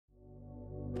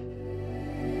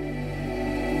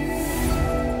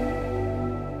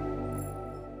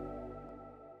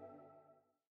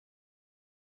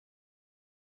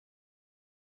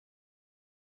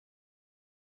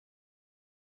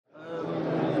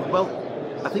Well,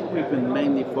 I think we've been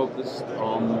mainly focused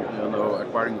on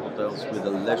acquiring hotels with a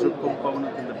leisure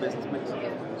component in the business mix.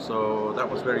 So that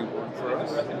was very important for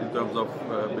us in terms of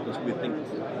because we think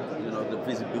the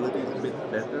visibility is a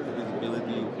bit better, the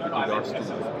visibility with regards to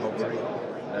the recovery,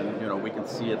 and we can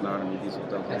see it now. I mean, these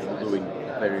hotels are doing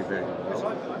very, very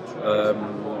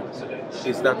well.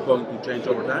 Is that going to change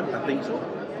over time? I think so.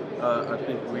 I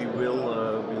think we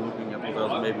will be looking at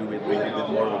hotels maybe with a bit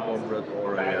more of a corporate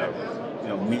or a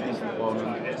meeting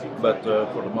component, but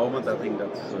for the moment I think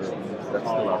that's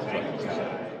still our strategy.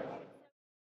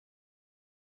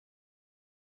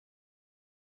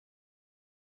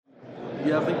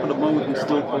 Yeah, I think for the moment we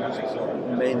still focus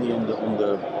mainly on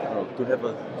the to have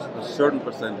a certain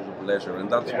percentage of leisure, and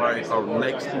that's why our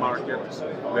next market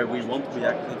where we want to be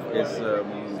active is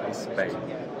Spain,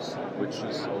 which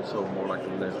is also more like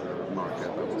a leisure market,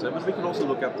 I would say. But we can also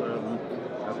look at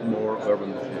more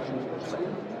urban locations.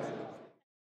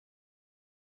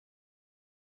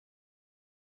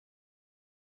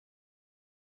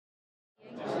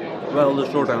 Well,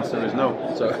 the short answer is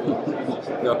no. So,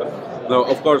 no.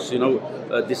 Of course,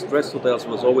 distressed hotels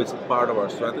was always part of our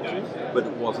strategy, but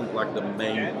it wasn't like the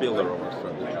main pillar of our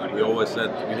strategy. We always said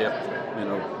we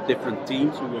have, different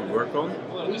teams we will work on.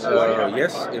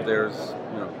 Yes, if there's,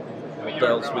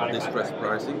 hotels with distressed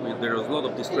pricing, there is a lot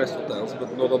of distressed hotels,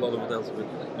 but not a lot of hotels with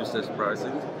distressed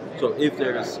pricing. So, if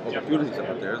there is opportunities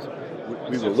out there,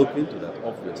 we will look into that,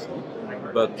 obviously.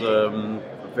 But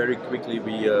very quickly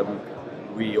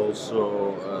we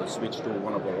also switched to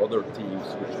one of our other teams,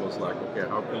 which was like, okay,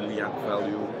 how can we add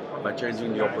value by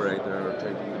changing the operator,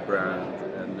 changing the brand,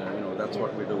 and that's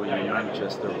what we're doing in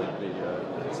Manchester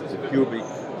with the Cubic,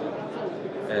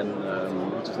 and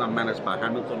which is now managed by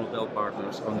Hamilton Hotel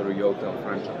Partners under a Yotel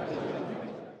franchise.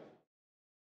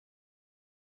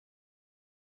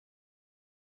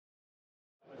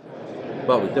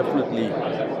 Well, we definitely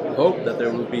hope that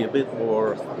there will be a bit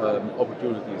more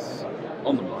opportunities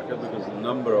on the market, because the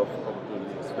number of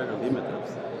opportunities is very limited,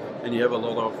 and you have a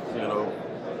lot of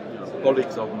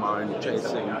colleagues of mine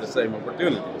chasing the same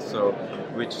opportunities. So,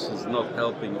 which is not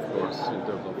helping, of course, in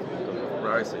terms of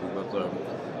pricing. But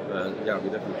yeah, we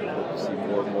definitely hope to see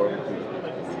more and more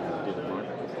opportunities in the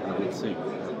market, and we'll see.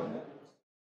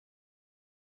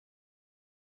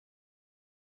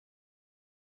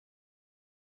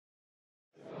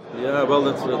 Yeah, well,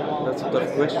 that's a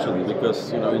tough question,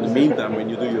 because in the meantime, when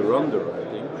you do your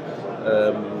underwriting,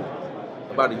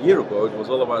 about a year ago, it was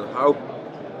all about how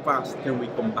fast can we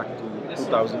come back to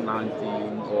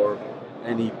 2019 or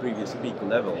any previous peak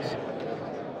levels.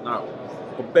 Now,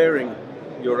 comparing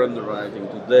your underwriting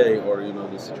today or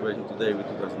the situation today with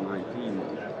 2019,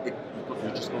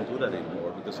 you just can't do that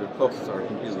anymore, because your costs are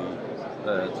completely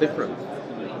different.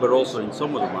 But also in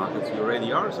some of the markets, your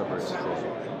ADRs are very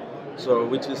strong. So,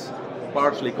 which is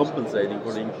partially compensating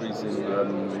for the increase in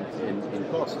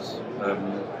costs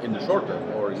in the short term,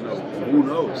 or who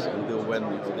knows until when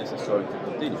this is going to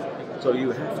continue. So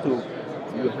you have to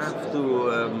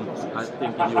I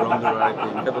think in your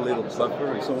underwriting have a little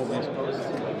buffer in some of these costs.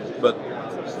 But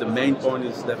the main point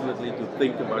is definitely to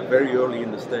think about very early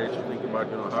in the stage, to think about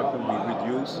how can we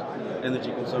reduce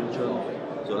energy consumption.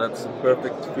 So that's a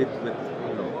perfect fit with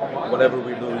whatever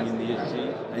we're doing in the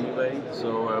ESG anyway.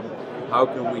 So how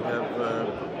can we have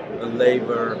a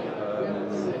labor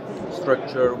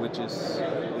structure which is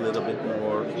a little bit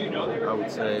more, I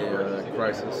would say,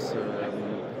 crisis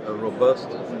robust.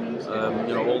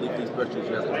 All these questions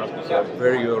you have to ask yourself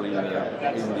very early in the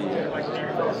acquisition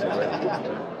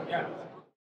phase.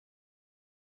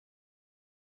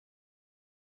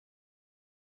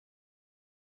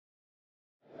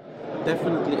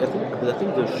 Definitely, I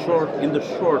think in the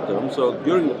short term. So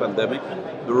during the pandemic,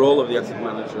 the role of the asset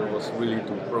manager was really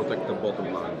to protect the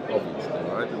bottom line, obviously,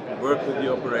 right? And to work with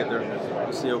the operator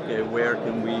to see, okay, where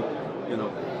can we,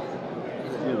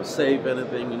 save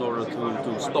anything in order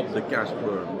to stop the cash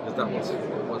burn, because that was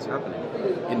what's happening.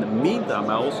 In the meantime,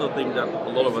 I also think that a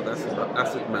lot of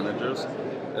asset managers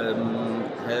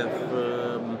have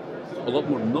a lot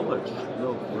more knowledge,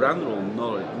 granular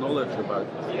knowledge about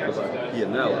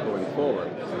P&L going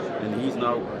forward, and he's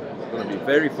now going to be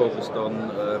very focused on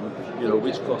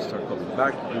which costs are coming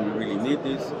back. Do we really need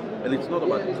this? And it's not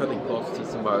about cutting costs;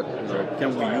 it's about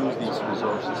can we use these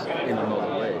resources in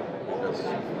another way? Because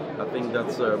I think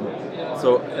that's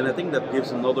so, and I think that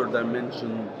gives another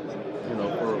dimension,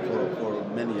 for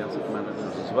many asset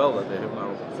managers as well, that they have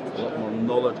now a lot more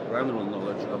knowledge, granular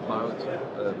knowledge about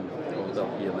hotel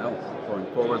P&L going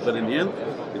forward. But in the end,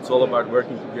 it's all about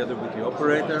working together with the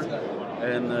operator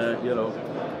and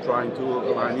trying to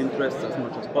align interests as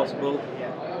much as possible.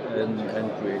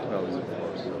 and create value, of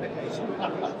course.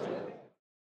 So.